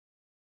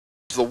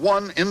The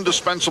one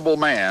indispensable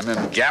man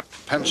in Gap,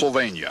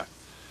 Pennsylvania.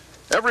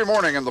 Every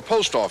morning in the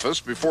post office,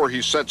 before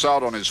he sets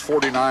out on his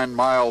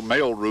 49-mile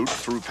mail route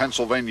through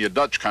Pennsylvania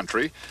Dutch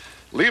country,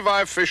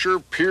 Levi Fisher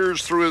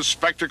peers through his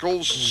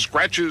spectacles,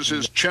 scratches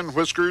his chin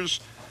whiskers,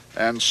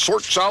 and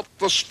sorts out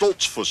the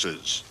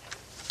Stoltzfusses.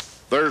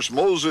 There's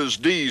Moses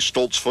D.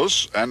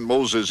 Stoltzfus and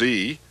Moses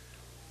E.,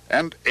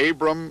 and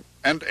Abram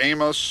and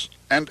Amos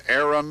and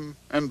Aaron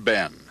and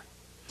Ben.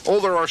 Oh,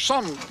 there are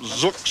some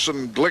Zooks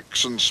and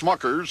Glicks and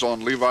Smuckers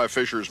on Levi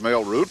Fisher's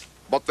mail route,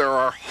 but there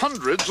are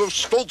hundreds of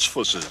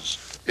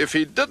Stoltzfusses. If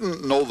he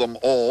didn't know them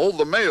all,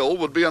 the mail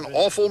would be an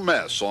awful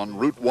mess on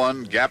Route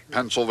 1, Gap,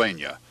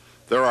 Pennsylvania.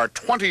 There are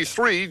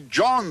 23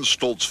 John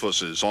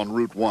Stoltzfusses on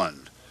Route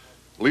 1.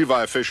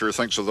 Levi Fisher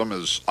thinks of them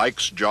as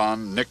Ike's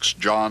John, Nick's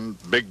John,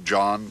 Big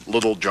John,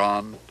 Little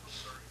John.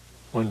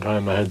 One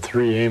time I had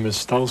 3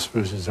 Amos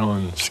Stoltzfusses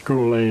on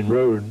School Lane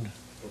Road.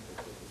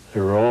 They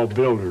were all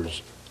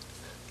builders,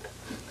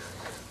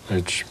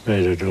 which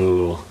made it a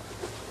little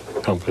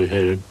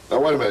complicated. Now,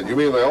 wait a minute. You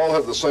mean they all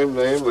had the same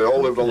name, they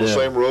all lived on the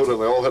same road,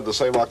 and they all had the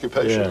same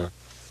occupation? Yeah.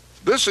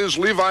 This is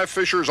Levi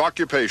Fisher's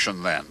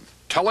occupation, then,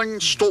 telling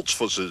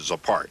Stoltzfusses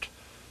apart.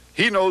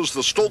 He knows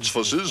the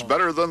Stoltzfusses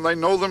better than they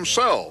know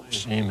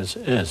themselves. Amos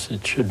S.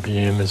 It should be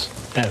Amos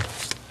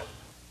F.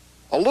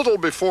 A little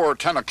before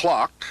 10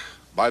 o'clock,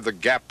 by the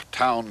Gap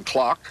town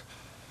clock,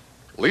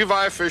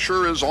 Levi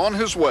Fisher is on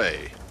his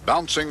way,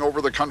 bouncing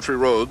over the country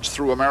roads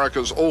through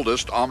America's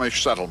oldest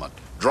Amish settlement,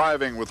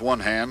 driving with one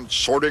hand,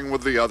 sorting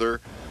with the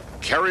other,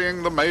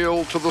 carrying the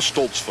mail to the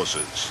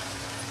Stoltzfusses.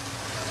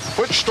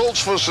 Which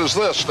Stoltzfus is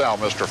this now,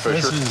 Mr.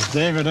 Fisher? This is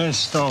David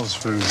S.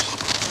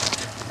 Stoltzfus.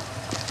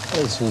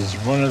 This is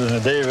one of the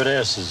David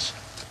S's.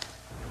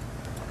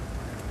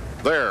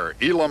 There,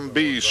 Elam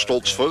B.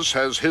 Stoltzfus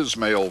has his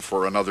mail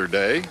for another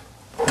day.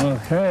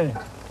 Okay.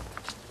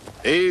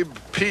 Abe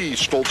P.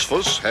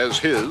 Stoltzfus has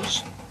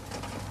his.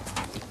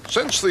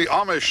 Since the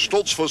Amish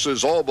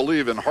Stoltzfusses all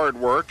believe in hard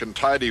work and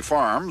tidy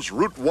farms,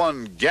 Route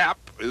 1 Gap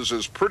is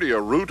as pretty a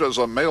route as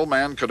a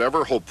mailman could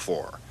ever hope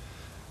for.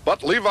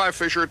 But Levi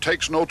Fisher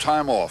takes no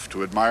time off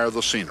to admire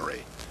the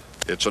scenery.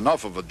 It's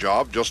enough of a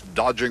job just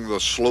dodging the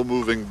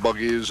slow-moving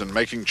buggies and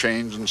making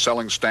change and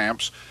selling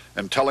stamps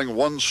and telling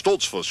one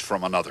Stoltzfus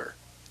from another.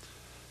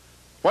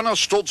 When a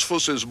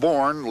Stoltzfus is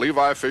born,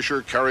 Levi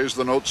Fisher carries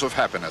the notes of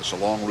happiness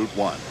along Route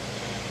 1.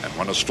 And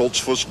when a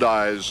Stoltzfus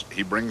dies,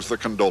 he brings the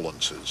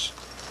condolences.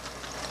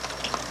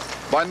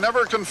 By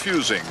never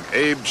confusing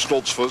Abe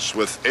Stoltzfus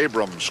with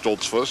Abram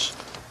Stoltzfus,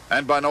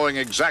 and by knowing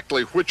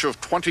exactly which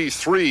of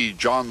 23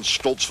 John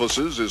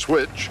Stoltzfuses is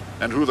which,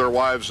 and who their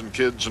wives and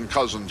kids and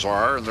cousins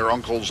are, and their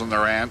uncles and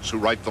their aunts who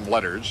write them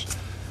letters,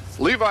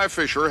 Levi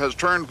Fisher has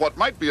turned what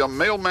might be a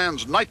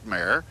mailman's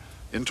nightmare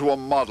into a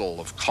model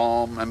of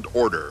calm and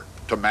order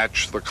to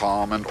match the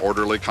calm and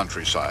orderly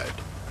countryside.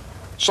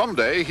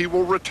 Someday he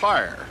will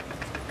retire.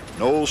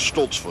 No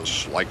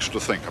Stoltzfus likes to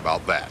think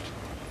about that.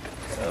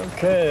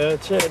 Okay,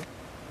 that's it.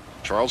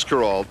 Charles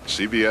Kuralt,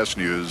 CBS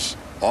News,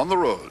 on the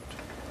road.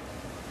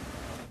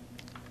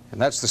 And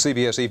that's the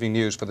CBS Evening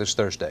News for this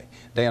Thursday.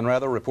 Dan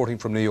Rather reporting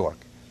from New York.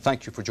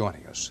 Thank you for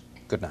joining us.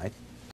 Good night.